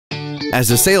As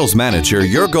a sales manager,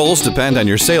 your goals depend on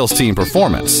your sales team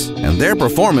performance, and their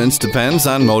performance depends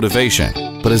on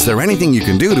motivation. But is there anything you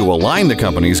can do to align the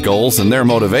company's goals and their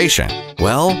motivation?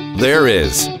 Well, there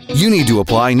is. You need to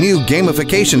apply new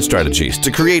gamification strategies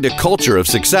to create a culture of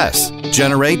success.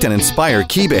 Generate and inspire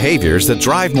key behaviors that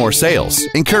drive more sales,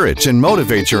 encourage and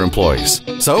motivate your employees.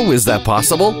 So, is that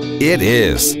possible? It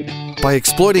is. By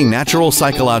exploiting natural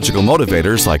psychological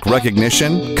motivators like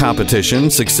recognition,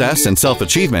 competition, success, and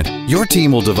self-achievement, your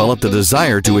team will develop the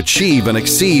desire to achieve and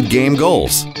exceed game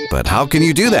goals. But how can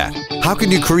you do that? How can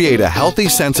you create a healthy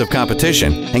sense of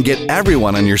competition and get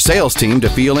everyone on your sales team to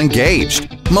feel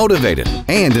engaged, motivated,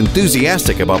 and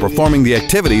enthusiastic about performing the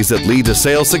activities that lead to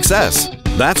sales success?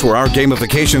 That's where our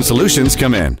gamification solutions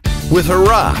come in. With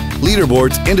Hurrah,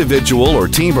 leaderboards' individual or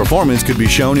team performance could be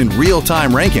shown in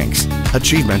real-time rankings.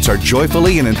 Achievements are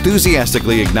joyfully and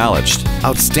enthusiastically acknowledged.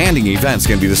 Outstanding events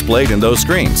can be displayed in those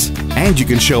screens. And you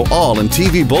can show all in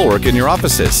TV Bulwark in your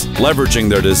offices, leveraging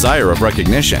their desire of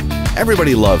recognition.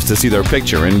 Everybody loves to see their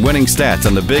picture and winning stats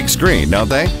on the big screen, don't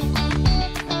they?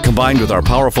 Combined with our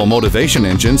powerful motivation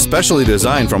engine specially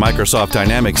designed for Microsoft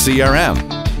Dynamics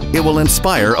CRM, it will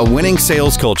inspire a winning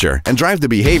sales culture and drive the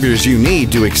behaviors you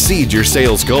need to exceed your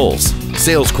sales goals.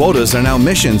 Sales quotas are now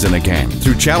missions in the game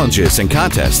through challenges and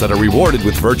contests that are rewarded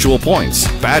with virtual points,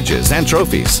 badges, and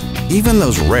trophies. Even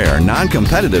those rare,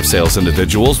 non-competitive sales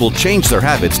individuals will change their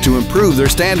habits to improve their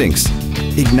standings.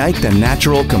 Ignite the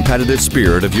natural competitive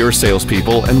spirit of your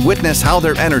salespeople and witness how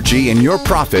their energy and your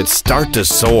profits start to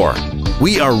soar.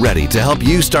 We are ready to help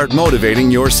you start motivating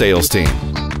your sales team.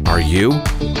 Are you?